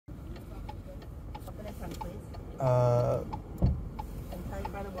And tell your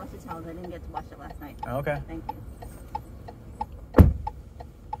brother to wash the towels. I didn't get to wash it last night. Okay. Thank you.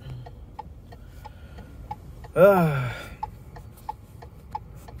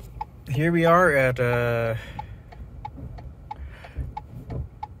 Here we are at the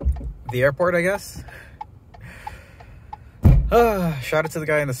airport, I guess. Shout out to the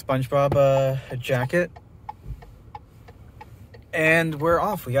guy in the SpongeBob jacket. And we're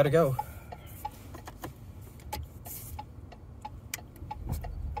off. We gotta go.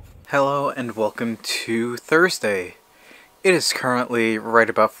 Hello and welcome to Thursday. It is currently right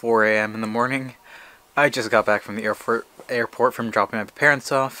about 4 a.m. in the morning. I just got back from the airport from dropping my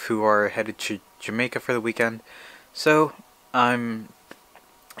parents off, who are headed to Jamaica for the weekend. So I'm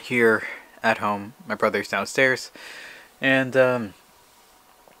here at home. My brother's downstairs. And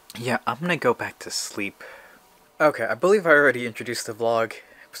yeah, I'm gonna go back to sleep. Okay, I believe I already introduced the vlog,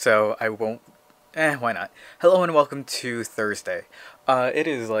 so I won't. Why not? Hello and welcome to Thursday. It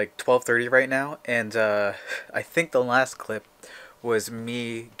is like 12:30 right now, and I think the last clip was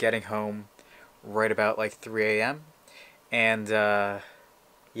me getting home right about like 3 a.m. And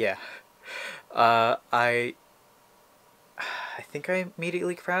yeah, I think I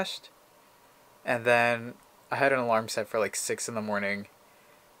immediately crashed, and then I had an alarm set for like 6 in the morning,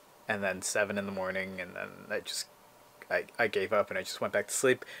 and then 7 in the morning, and then I gave up and I just went back to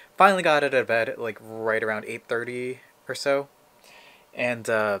sleep. Finally got out of bed at like right around 8:30 or so. And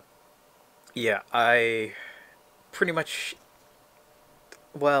yeah, I pretty much,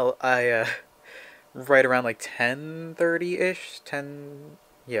 well, I right around like 10:30-ish,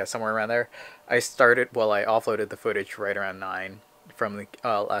 yeah, somewhere around there. I offloaded the footage right around 9 from the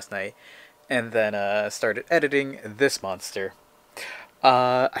last night, and then started editing this monster.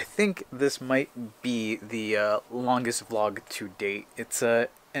 I think this might be the longest vlog to date. It's an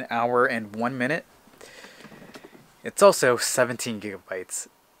hour and 1 minute. It's also 17 gigabytes,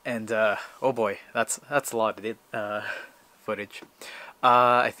 and oh boy, that's a lot of footage.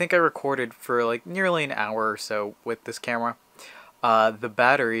 I think I recorded for like nearly an hour or so with this camera. The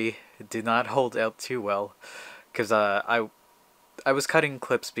battery did not hold out too well, because I was cutting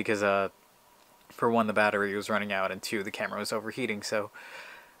clips because for one, the battery was running out, and two, the camera was overheating. So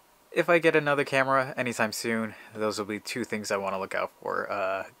if I get another camera anytime soon, those will be two things I want to look out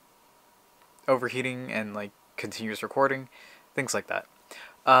for: overheating and like continuous recording, things like that.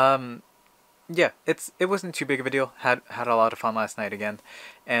 Yeah, it wasn't too big of a deal. Had a lot of fun last night again,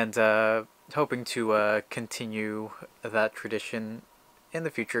 and hoping to continue that tradition in the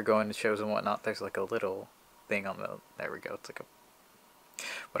future, going to shows and whatnot. There's like a little thing on the, there we go. It's like a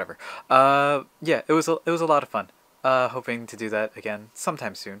whatever. Yeah, it was a lot of fun. Hoping to do that again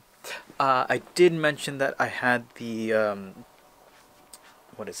sometime soon. I did mention that I had the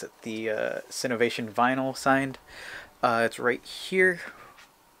what is it? The Cinovation vinyl signed. It's right here.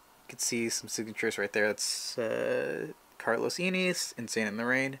 You can see some signatures right there. That's Carlos Enis, Insane in the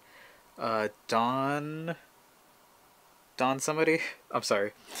Rain, Don somebody. I'm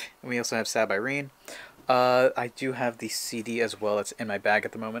sorry. And we also have Sab Irene. I do have the CD as well. It's in my bag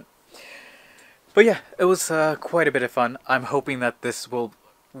at the moment. But yeah, it was quite a bit of fun. I'm hoping that this will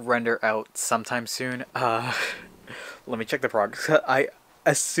render out sometime soon. Let me check the progress.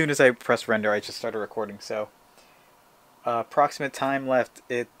 As soon as I press render, I just started recording. So approximate time left,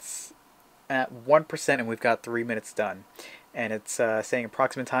 it's at 1%, and we've got 3 minutes done. And it's saying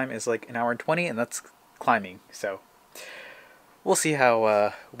approximate time is like an hour and 20, and that's climbing. So we'll see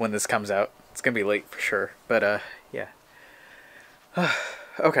how when this comes out. It's gonna be late for sure, but yeah.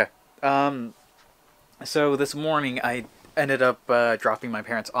 Okay. So this morning I ended up dropping my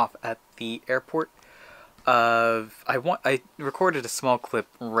parents off at the airport. I recorded a small clip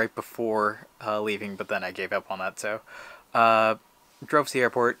right before leaving, but then I gave up on that. So drove to the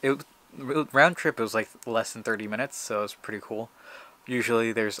airport. Round trip, it was like less than 30 minutes, so it was pretty cool.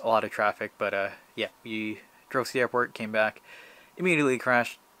 Usually there's a lot of traffic, but yeah, we drove to the airport, came back, immediately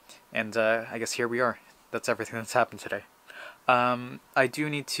crashed, and I guess here we are. That's everything that's happened today. I do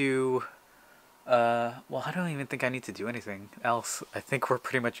need to well, I don't even think I need to do anything else. I think we're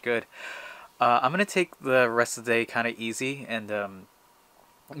pretty much good. I'm gonna take the rest of the day kind of easy, and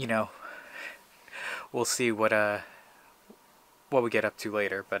you know, we'll see what we get up to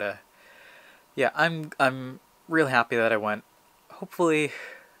later. But yeah, I'm really happy that I went. Hopefully,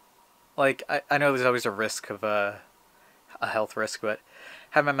 like I know there's always a risk of a health risk, but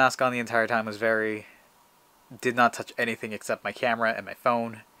having my mask on the entire time was did not touch anything except my camera and my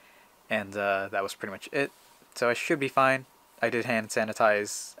phone, and that was pretty much it. So I should be fine. I did hand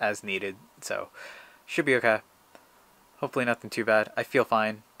sanitize as needed, so should be okay. Hopefully nothing too bad. I feel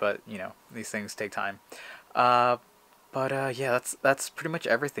fine, but you know, these things take time. Yeah, that's pretty much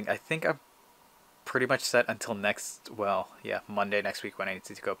everything. I think I'm pretty much set until Monday next week when I need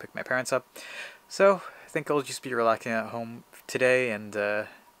to go pick my parents up. So I think I'll just be relaxing at home today and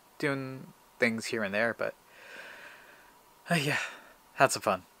doing things here and there. But yeah, had some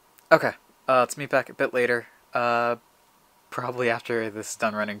fun. Okay, let's meet back a bit later. Probably after this is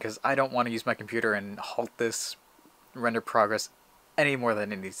done running, because I don't want to use my computer and halt this render progress any more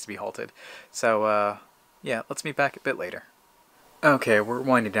than it needs to be halted. So yeah, let's meet back a bit later. Okay, we're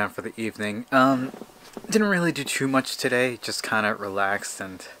winding down for the evening. Didn't really do too much today, just kind of relaxed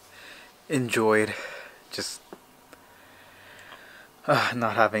and enjoyed just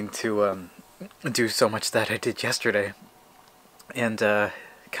not having to do so much that I did yesterday. And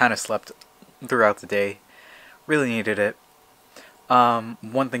kind of slept throughout the day. Really needed it.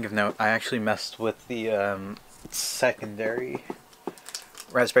 One thing of note, I actually messed with the secondary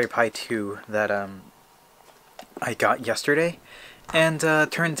Raspberry Pi 2 that I got yesterday, and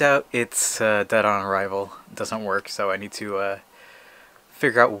turns out it's dead on arrival. It doesn't work, so I need to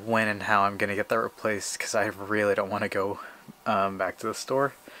figure out when and how I'm gonna get that replaced, because I really don't want to go back to the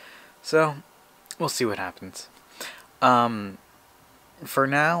store. So we'll see what happens. For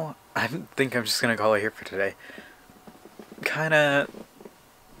now, I think I'm just gonna call it here for today. Kinda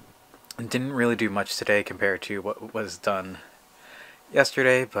didn't really do much today compared to what was done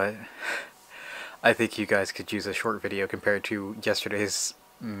yesterday, but I think you guys could use a short video compared to yesterday's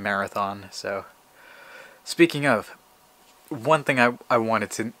marathon. So speaking of, one thing I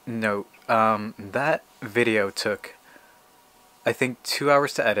wanted to note, that video took, I think, 2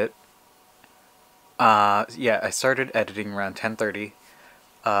 hours to edit. Yeah, I started editing around 10:30.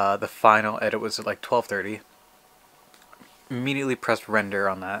 The final edit was at like 12:30. Immediately pressed render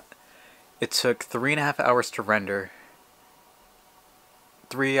on that. It took 3.5 hours to render.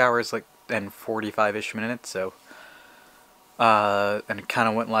 3 hours and 45-ish minutes, so and it kind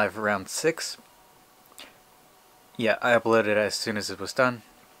of went live around 6. Yeah, I uploaded it as soon as it was done.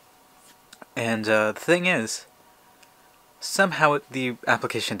 And the thing is, somehow the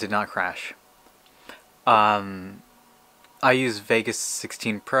application did not crash. I use Vegas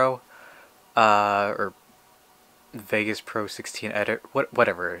 16 Pro, or Vegas Pro 16 Edit,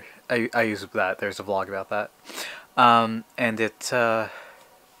 whatever. I use that. There's a vlog about that. And it,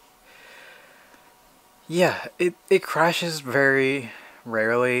 yeah, it crashes very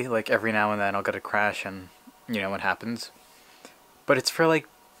rarely. Like every now and then I'll get a crash and, you know, what happens. But it's for like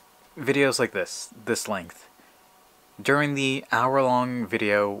videos like this length. During the hour-long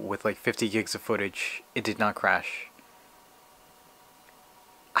video with like 50 gigs of footage, it did not crash.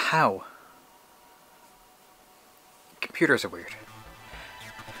 How? Computers are weird.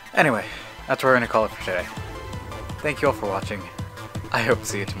 Anyway, that's what we're going to call it for today. Thank you all for watching. I hope to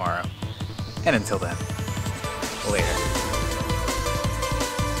see you tomorrow. And until then, later.